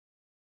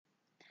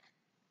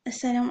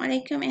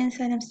Assalamualaikum and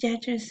salam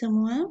sejahtera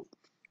semua.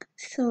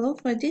 So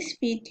for this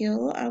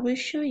video, I will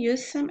show you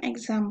some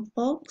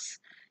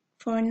examples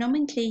for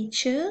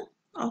nomenclature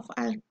of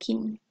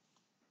alkene.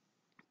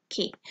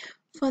 Okay,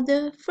 for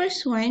the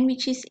first one,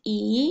 which is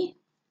E,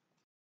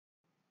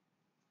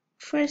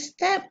 first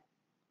step,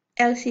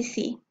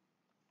 LCC.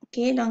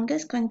 Okay,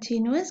 longest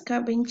continuous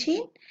carbon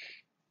chain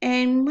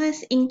and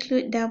must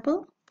include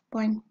double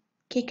bond.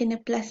 Okay,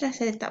 kena plus lah,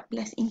 saya letak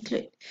plus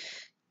include.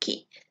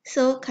 Okay,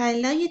 so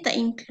kalau you tak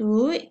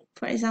include,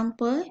 for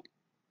example,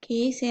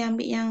 okay, saya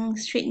ambil yang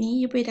straight ni,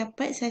 you boleh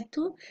dapat 1,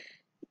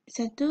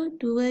 2, 3,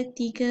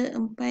 4, 5, 6,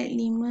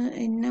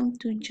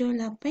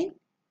 7, 8,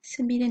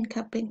 9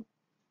 carbon.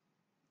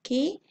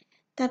 Okay,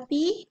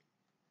 tapi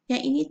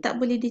yang ini tak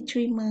boleh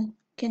diterima.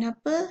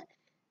 Kenapa?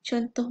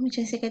 Contoh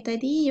macam saya kata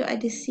tadi, you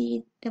ada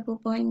C double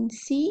bond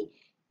C,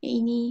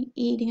 yang ini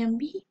A dengan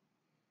B.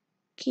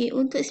 Okay,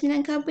 untuk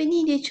 9 carbon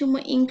ni dia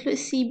cuma include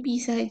CB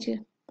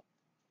sahaja.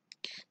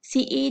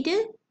 CA dia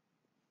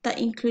tak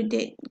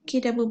included,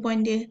 okay, double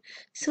bond dia.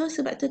 So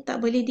sebab tu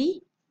tak boleh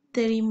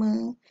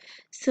diterima.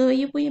 So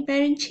you punya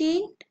parent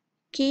chain,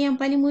 okay, yang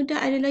paling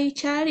mudah adalah you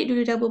cari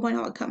dulu double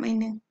bond awak kat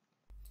mana.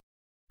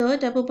 So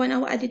double bond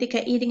awak ada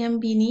dekat A dengan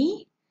B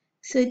ni.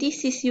 So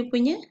this is you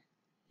punya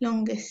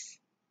longest.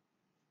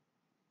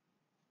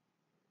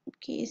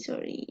 Okay,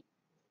 sorry.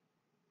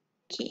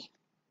 Okay.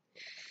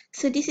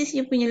 So this is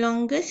you punya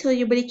longest. So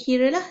you boleh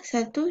kira lah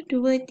 1, 2,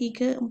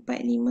 3, 4, 5,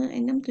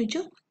 6,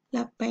 7,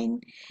 8.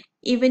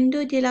 Even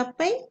though dia 8,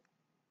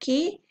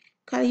 okay,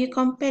 kalau you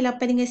compare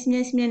 8 dengan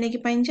 9, 9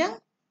 lagi panjang.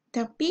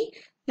 Tapi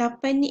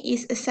 8 ni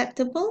is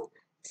acceptable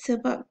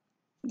sebab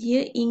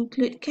dia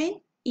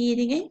includekan A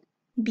dengan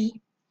B.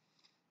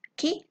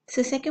 Okay,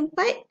 so second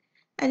part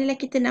adalah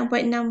kita nak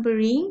buat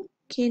numbering.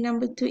 Okay,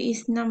 number 2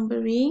 is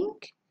numbering.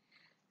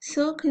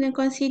 So, kena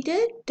consider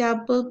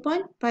double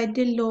bond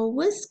pada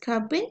lowest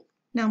carbon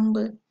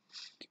number.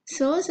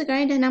 So,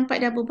 sekarang dah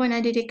nampak double bond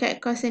ada dekat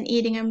kawasan A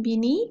dengan B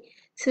ni.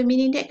 So,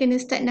 meaning that kena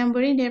start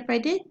numbering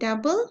daripada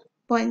double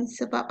bond.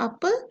 Sebab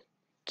apa?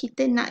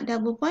 Kita nak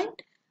double bond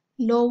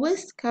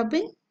lowest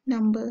carbon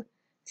number.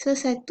 So,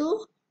 1,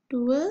 2,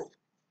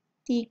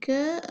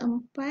 3, 4,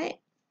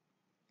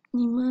 5,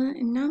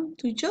 6,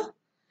 7,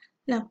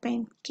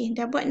 8. Okay,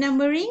 dah buat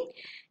numbering.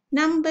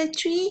 Number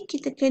 3,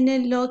 kita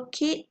kena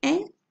locate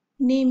and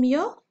name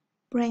your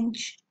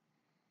branch.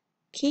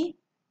 Okay.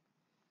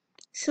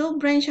 So,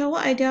 branch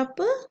awak ada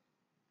apa?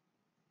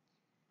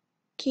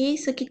 Okay,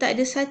 so kita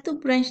ada 1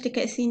 branch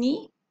dekat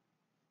sini.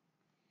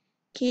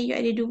 Okay, you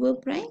ada 2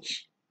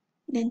 branch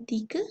dan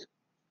 3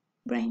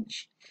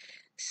 branch.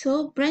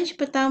 So, branch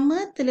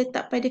pertama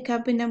terletak pada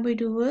carbon number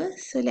 2.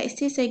 So,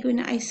 let's say saya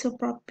guna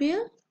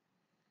isopropyl.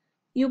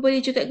 You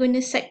boleh juga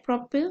guna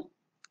sec-propyl.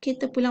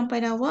 Kita pulang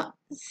pada awak.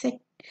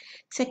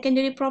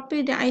 Secondary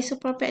propyl dan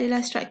isopropyl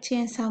adalah struktur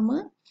yang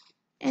sama.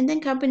 And then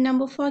carbon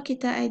number 4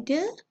 kita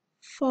ada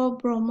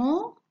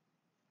 4-bromo.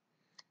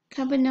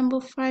 Carbon number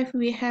 5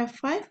 we have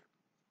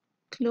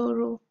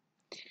 5-chloro.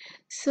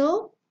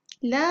 So,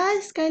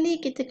 last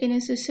kali kita kena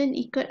susun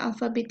ikut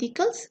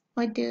alphabetical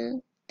order.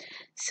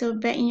 So,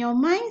 back in your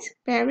minds,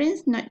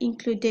 parents not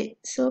included.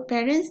 So,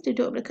 parents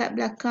duduk dekat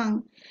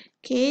belakang.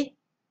 Okay,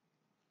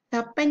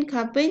 8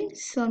 carbon.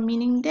 So,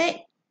 meaning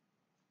that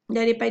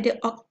daripada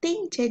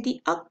octane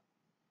jadi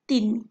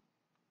octene.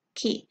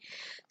 Okay,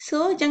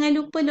 so jangan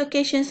lupa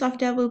locations of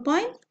double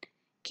bond.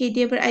 Okay,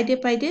 dia berada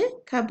pada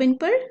carbon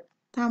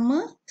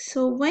pertama.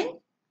 So, 1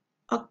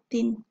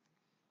 octane.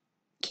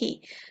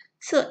 Okay,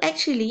 so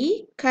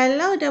actually,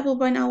 kalau double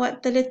bond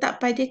awak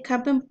terletak pada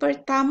carbon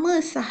pertama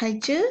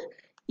sahaja,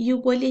 you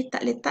boleh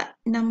tak letak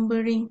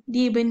numbering,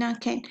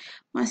 dibenarkan.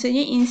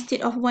 Maksudnya,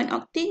 instead of 1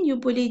 octane, you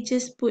boleh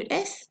just put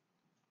as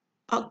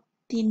octane.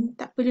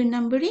 Tak perlu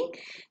numbering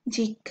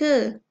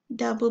jika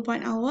double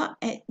bond awak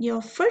at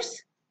your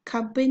first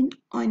carbon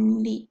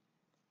only.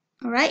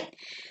 Alright,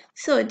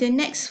 so the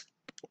next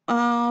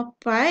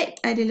part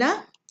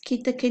adalah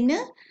kita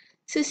kena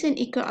susun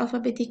ikut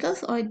alphabetical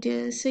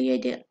order. So you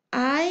ada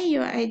I,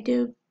 you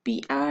ada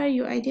BR,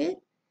 you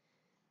ada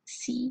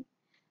C.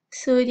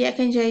 So dia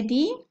akan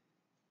jadi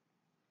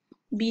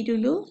B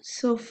dulu.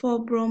 So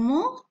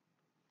 4-bromo,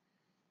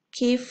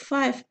 okay,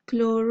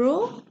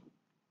 5-chloro,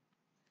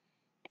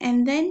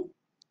 and then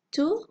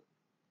 2.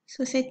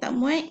 So saya tak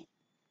muat,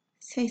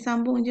 saya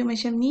sambung je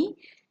macam ni.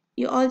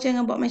 You all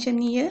jangan buat macam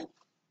ni ya.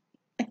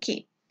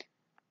 Okay.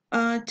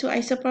 2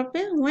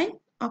 isopropyl,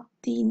 1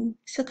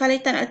 octane. So kalau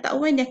tak nak letak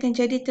 1, dia akan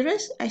jadi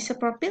terus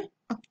isopropyl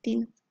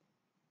octane.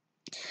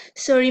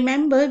 So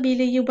remember,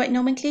 bila you buat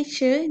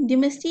nomenclature, dia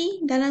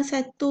mesti dalam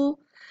satu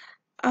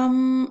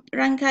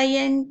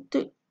rangkaian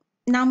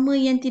nama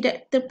yang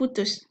tidak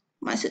terputus.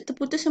 Maksud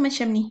terputus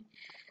macam ni.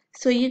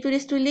 So you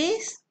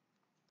tulis-tulis,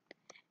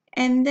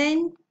 and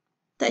then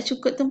tak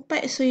cukup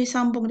tempat, so you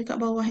sambung dekat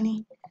bawah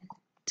ni.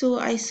 2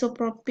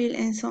 isopropyl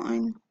and so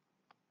on.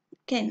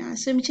 Kan?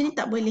 So macam ni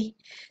tak boleh.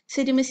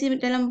 So dia mesti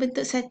dalam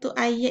bentuk satu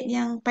ayat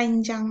yang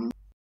panjang.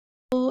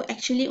 So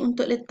actually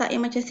untuk letak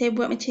yang macam saya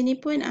buat macam ni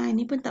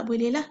pun tak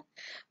boleh lah.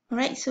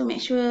 Alright, so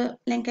make sure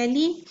lain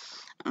kali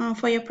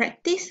for your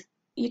practice,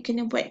 you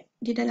kena buat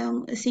di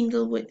dalam a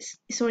single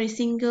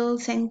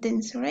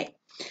sentence, alright?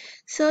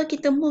 So,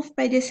 kita move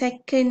pada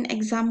second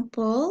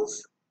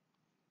examples.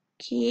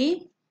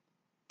 Okay.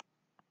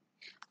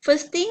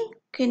 First thing,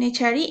 kena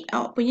cari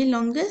awak punya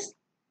longest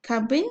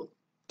carbon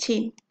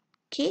chain.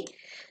 Okay.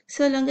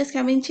 So, longest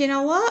carbon chain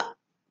awak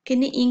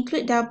kena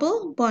include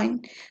double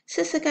bond.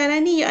 So,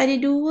 sekarang ni you ada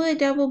 2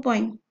 double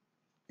bond.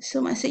 So,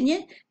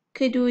 maksudnya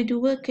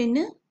kedua-dua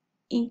kena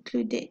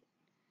included.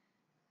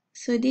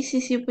 So, this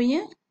is you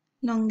punya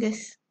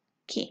longest.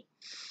 Okay.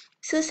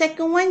 So,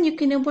 second one, you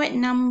kena buat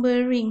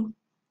numbering.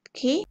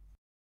 Okay.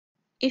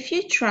 If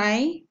you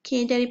try,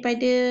 okay,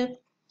 daripada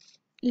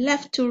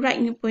left to right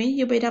ni pun,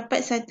 you boleh dapat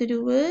 1,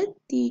 2,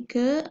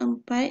 3, 4,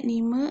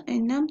 5, 6,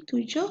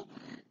 7,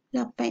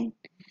 8.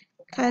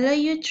 Kalau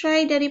you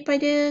try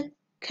daripada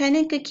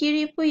kanan ke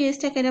kiri pun, you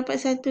still akan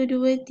dapat 1,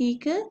 2,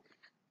 3,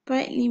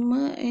 4,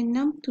 5,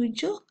 6,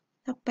 7,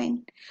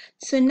 8.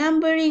 So,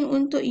 numbering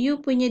untuk you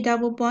punya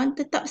double bond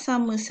tetap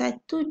sama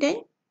 1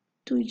 dan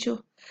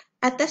 7.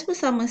 Atas pun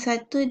sama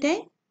 1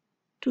 dan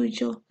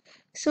 7.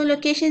 So,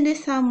 location dia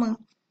sama.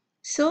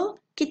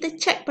 So, kita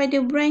check pada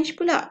branch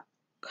pula.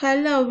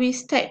 Kalau we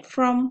start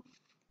from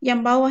yang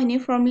bawah ni,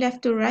 from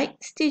left to right,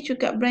 still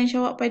juga branch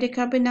awak pada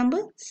carbon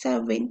number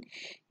 7.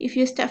 If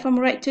you start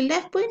from right to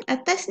left pun,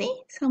 atas ni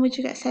sama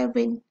juga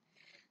 7.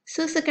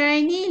 So,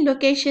 sekarang ni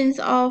locations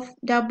of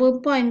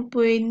double bond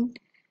pun,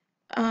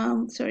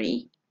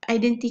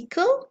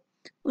 identical.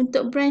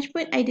 Untuk branch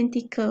pun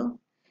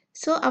identical.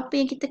 So, apa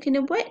yang kita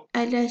kena buat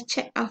adalah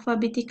check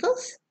alphabetical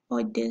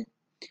order.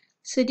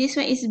 So, this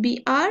one is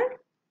BR,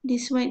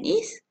 this one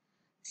is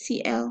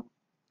CL.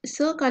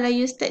 So, kalau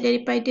you start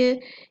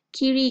daripada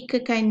kiri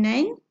ke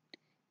kanan,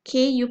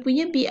 okay, you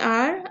punya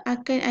BR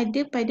akan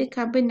ada pada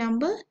carbon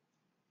number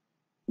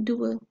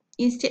 2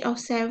 instead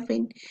of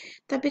 7.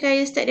 Tapi kalau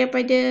you start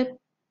daripada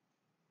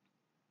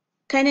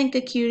kanan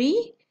ke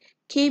kiri,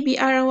 okay,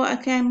 BR awak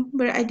akan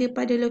berada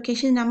pada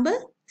location number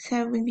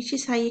 7, which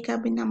is higher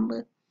carbon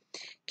number.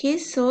 Okay,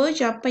 so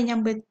jawapan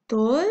yang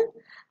betul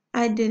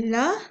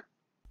adalah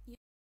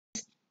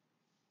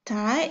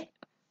start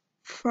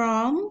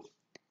from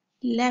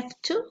left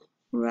to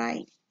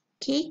right.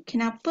 Okay,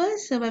 kenapa?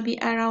 Sebab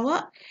BR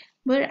awak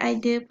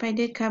berada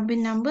pada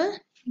carbon number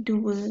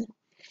 2.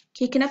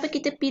 Okay, kenapa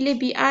kita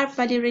pilih BR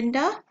pada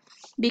rendah?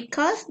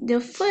 Because the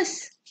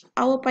first,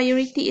 our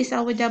priority is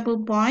our double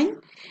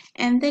bond.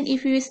 And then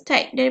if you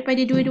start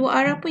daripada dua-dua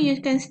arah pun, you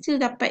can still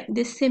dapat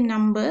the same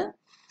number.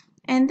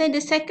 And then the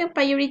second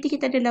priority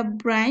kita adalah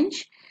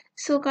branch.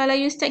 So, kalau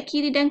you start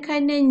kiri dan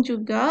kanan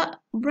juga,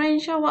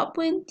 branch awak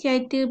pun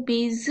tiada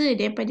beza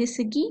daripada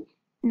segi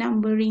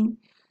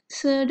numbering.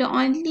 So, the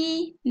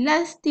only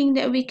last thing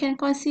that we can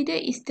consider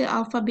is the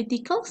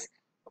alphabetical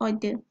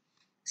order.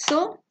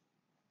 So,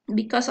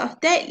 because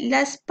of that,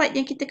 last part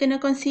yang kita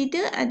kena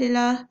consider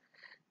adalah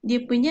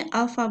dia punya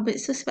alphabet.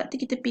 So, sebab tu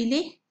kita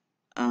pilih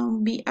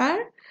BR,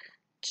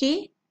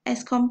 K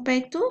as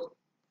compared to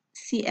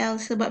CL.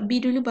 Sebab B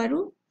dulu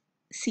baru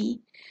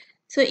C.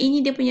 So,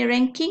 ini dia punya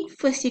ranking.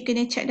 First, you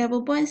kena check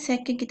double bond.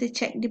 Second, kita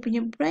check dia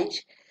punya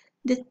branch.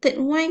 The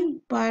third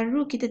one,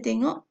 baru kita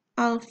tengok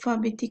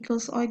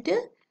alphabetical order.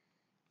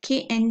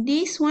 Okay, and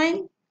this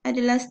one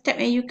adalah step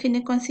yang you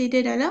kena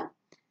consider dalam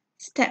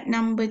step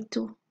number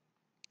 2.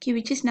 Okay,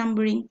 which is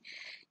numbering.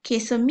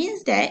 Okay, so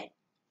means that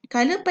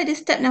kalau pada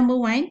step number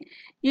 1,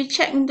 you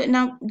check untuk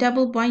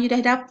double bond, you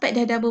dah dapat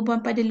double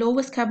bond pada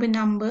lowest carbon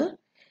number.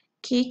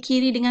 Okay,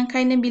 kiri dengan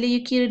kanan bila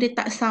you kira dia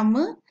tak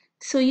sama.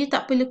 So, you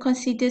tak perlu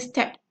consider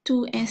step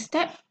 2 and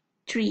step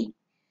 3.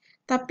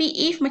 Tapi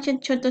if macam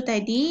contoh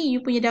tadi,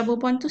 you punya double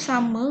bond tu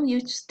sama,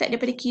 you start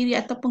daripada kiri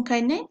ataupun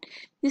kanan,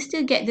 you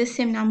still get the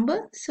same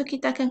number. So,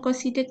 kita akan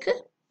consider ke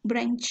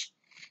branch.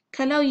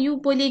 Kalau you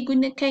boleh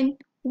gunakan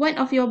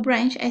one of your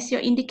branch as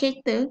your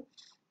indicator,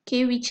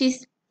 okay, which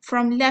is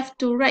from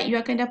left to right, you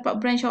akan dapat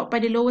branch awak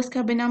pada lowest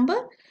carbon number.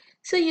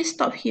 So, you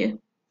stop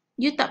here.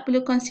 You tak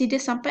perlu consider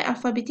sampai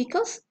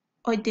alphabetical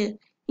order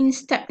in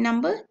step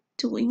number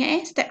 2.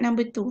 Ingat step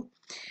number 2.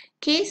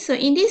 Okay, so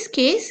in this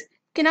case,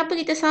 kenapa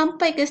kita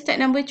sampai ke step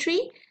number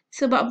 3?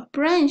 Sebab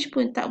branch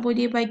pun tak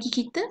boleh bagi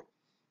kita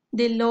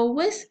the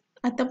lowest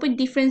ataupun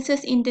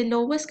differences in the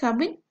lowest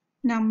carbon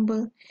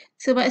number.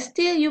 Sebab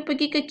still you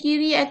pergi ke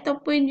kiri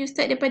ataupun you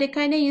start daripada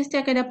kanan, you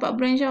still akan dapat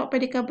branch awak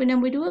pada carbon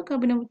number 2,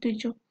 carbon number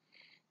 7.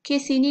 Okay,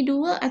 sini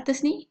 2,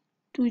 atas ni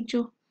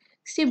 7.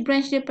 Still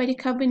branch daripada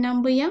carbon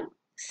number yang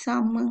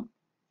sama.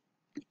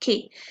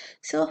 Okay,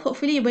 so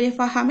hopefully you boleh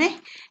faham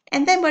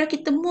And then baru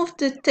kita move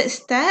to third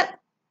step.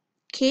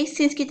 Okay,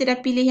 since kita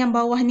dah pilih yang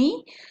bawah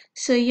ni,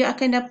 so you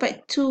akan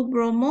dapat 2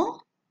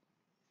 bromo.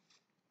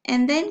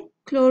 And then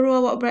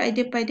chloro awak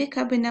berada pada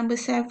carbon number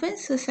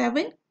 7, so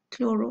 7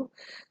 chloro.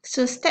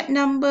 So step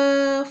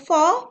number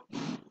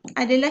 4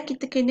 adalah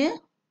kita kena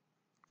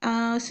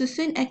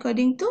susun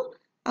according to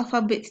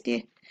alphabets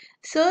dia.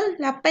 So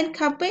 8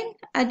 carbon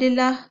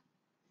adalah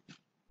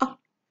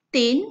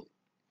octane.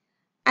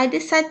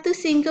 Ada satu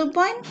single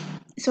bond,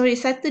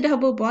 satu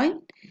double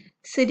bond.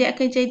 So dia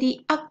akan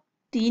jadi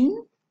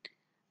octene.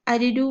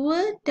 ada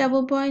 2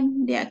 double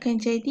bond, dia akan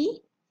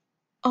jadi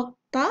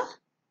octadienes.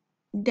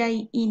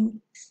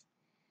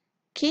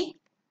 Okay,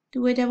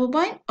 2 double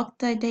bond,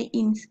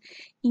 octadienes.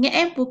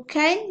 Ingat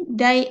bukan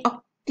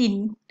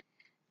dioctane.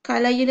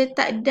 Kalau you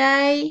letak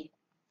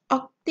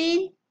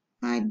dioctane,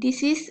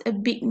 this is a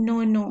big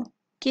no-no.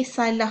 Okay,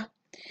 salah.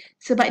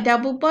 Sebab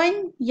double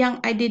bond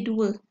yang ada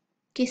 2.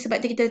 Okay,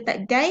 sebab tu kita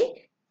letak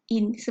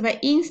di-in. Sebab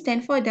in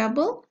stand for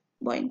double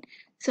bond.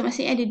 So,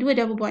 maksudnya ada 2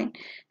 double bond.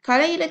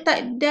 Kalau you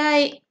letak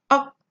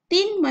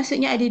dioctane,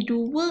 maksudnya ada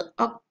 2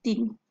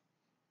 octane.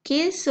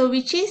 Okay, so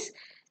which is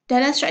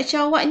dalam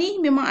struktur awak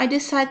ni memang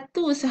ada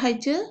satu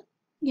sahaja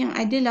yang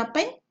ada 8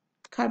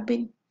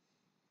 karbon.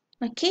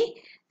 Okay,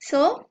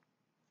 so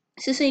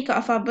susun ikut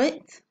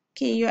alfabet.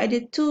 Okay, you ada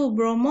 2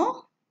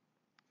 bromo.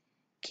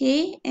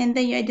 Okay, and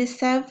then you ada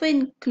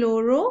 7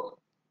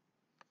 chloro.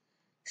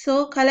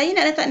 So, kalau you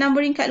nak letak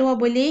numbering kat luar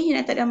boleh, you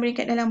nak letak numbering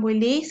kat dalam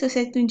boleh. So,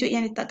 saya tunjuk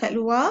yang letak kat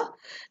luar.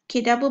 Okay,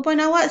 double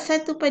bond awak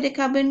satu pada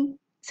carbon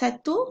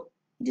 1.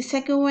 The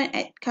second one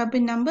at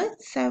carbon number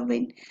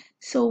 7.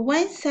 So,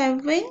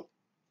 17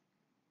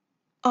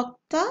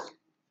 octadienes.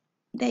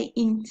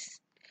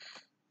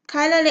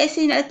 Kalau let's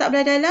say nak letak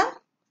belah dalam,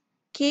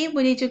 okay,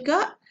 boleh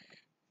juga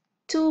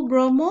 2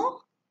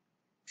 bromo,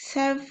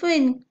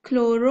 7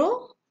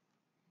 chloro,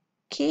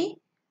 okay,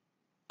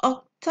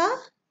 octa,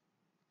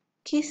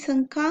 okay,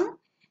 sengkang,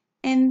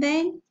 and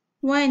then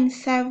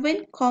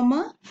 17,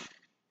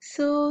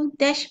 so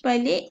dash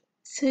balik,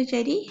 so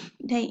jadi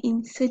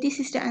diene. So this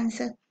is the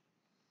answer.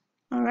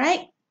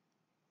 Alright.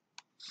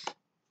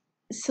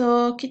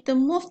 So kita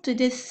move to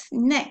this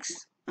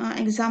next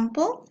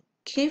example.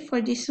 Okay, for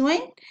this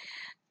one.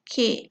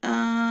 Okay,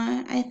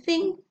 I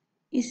think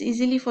it's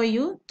easily for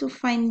you to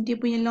find dia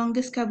punya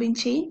longest carbon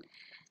chain.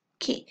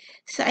 Okay,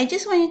 so I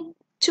just want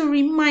to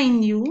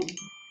remind you,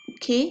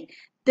 okay,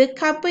 the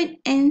carbon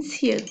ends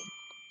here.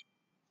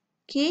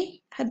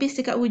 Okay, habis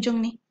dekat hujung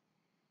ni.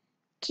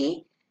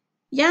 Okay,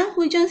 yang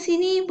hujung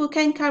sini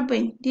bukan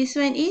carbon. This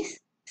one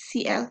is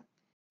Cl.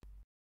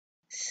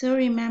 So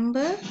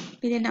remember,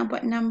 bila nak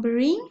buat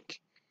numbering,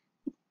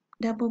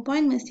 double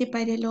bond mesti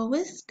pada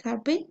lowest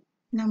carbon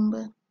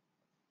number.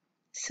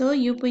 So,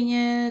 you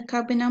punya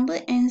carbon number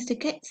ends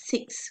dekat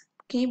 6.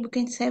 Okay,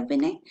 bukan 7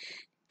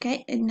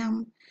 dekat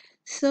 6.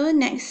 So,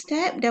 next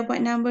step, dah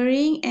buat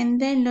numbering and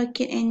then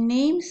locate and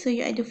name. So,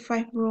 you ada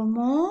 5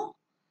 bromo.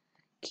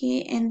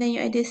 Okay, and then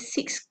you ada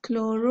 6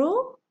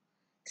 chloro.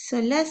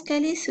 So, last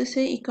kali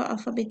susun ikut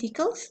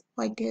alphabetical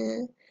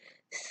order.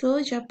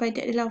 So, jawapan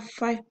dia adalah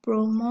 5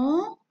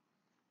 bromo,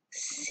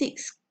 6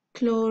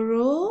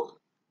 chloro.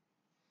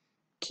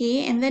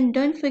 Okay, and then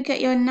don't forget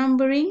your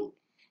numbering.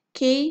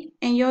 Okay,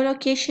 and your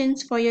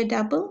locations for your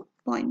double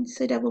bond.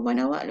 So, double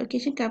bond awak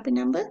location carbon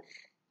number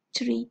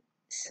 3.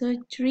 So,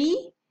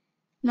 3.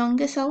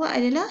 Longest awak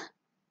adalah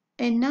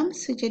 6.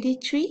 So, jadi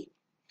 3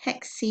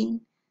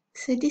 hexene.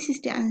 So, this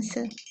is the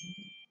answer.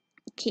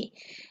 Okay,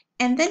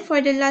 and then for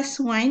the last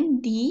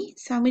one, D.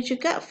 Sama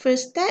juga,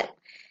 first step.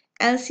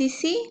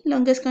 LCC,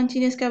 longest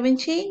continuous carbon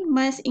chain,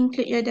 must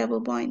include your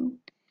double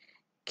bond.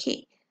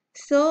 Okay,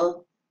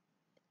 so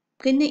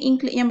kena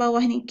include yang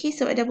bawah ni. Okay,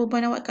 sebab double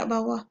bond awak kat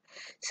bawah.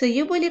 So,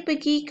 you boleh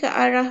pergi ke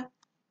arah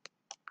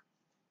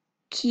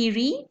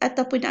kiri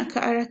ataupun nak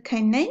ke arah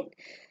kanan.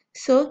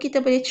 So,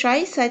 kita boleh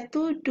try 1,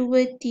 2,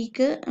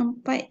 3, 4,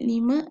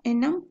 5,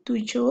 6,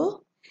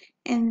 7.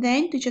 And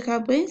then 7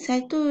 carbon.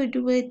 1, 2,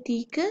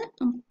 3,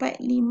 4,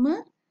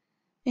 5,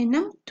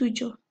 6,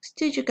 7.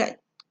 Still juga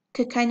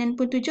ke kanan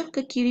pun 7,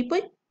 ke kiri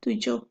pun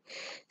 7.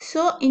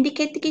 So,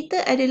 indikator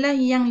kita adalah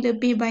yang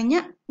lebih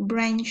banyak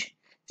branch.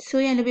 So,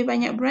 yang lebih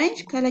banyak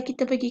branch, kalau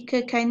kita pergi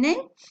ke kanan,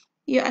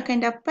 you akan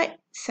dapat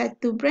 1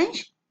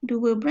 branch,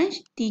 2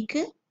 branch,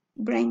 3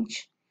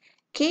 branch.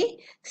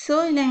 Okay,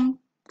 so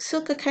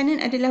ke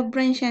kanan adalah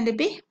branch yang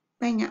lebih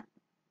banyak.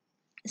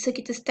 So,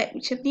 kita start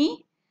macam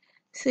ni.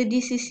 So,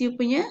 this is you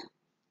punya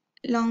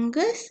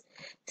longest.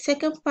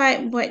 Second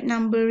part buat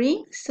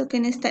numbering. So,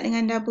 kena start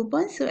dengan double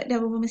bond. Sebab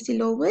double bond mesti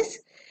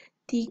lowest.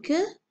 3,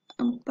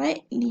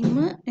 4,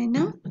 5,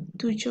 6,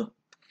 7.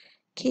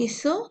 Okay,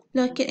 so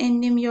locate and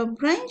name your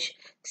branch.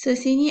 So,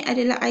 sini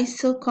adalah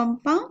iso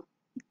compound.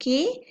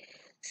 Okay,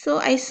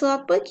 so iso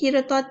apa?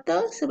 Kira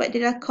total sebab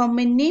dia adalah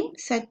common name.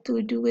 1,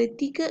 2,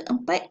 3,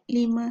 4,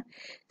 5.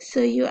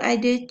 So, you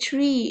ada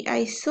 3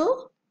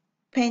 iso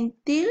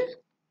pentyl.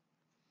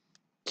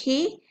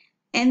 Okay,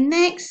 and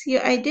next you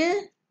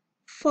ada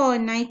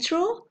 4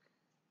 nitro.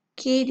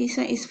 Okay,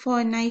 this one is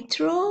 4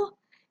 nitro.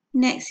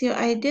 Next, you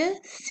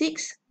ada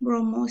 6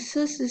 bromo.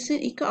 So,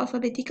 susun ikut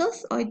alphabetical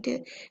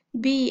order.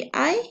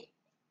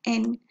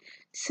 B-I-N.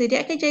 So,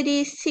 dia akan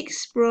jadi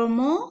 6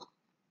 bromo.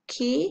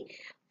 Okay.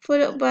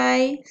 Followed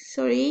by,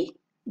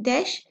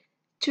 dash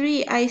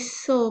 3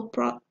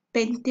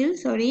 isopentyl,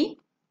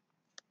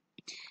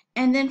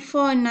 And then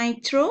 4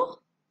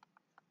 nitro.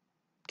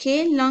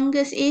 Okay,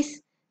 longest is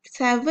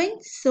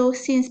 7. So,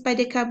 since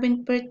pada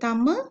carbon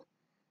pertama,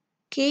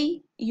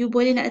 okay, you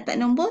boleh nak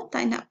letak nombor,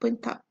 tak nak pun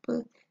tak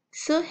apa.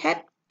 So,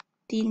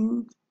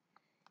 heptene.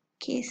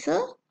 Okay,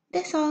 so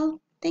that's all.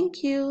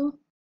 Thank you.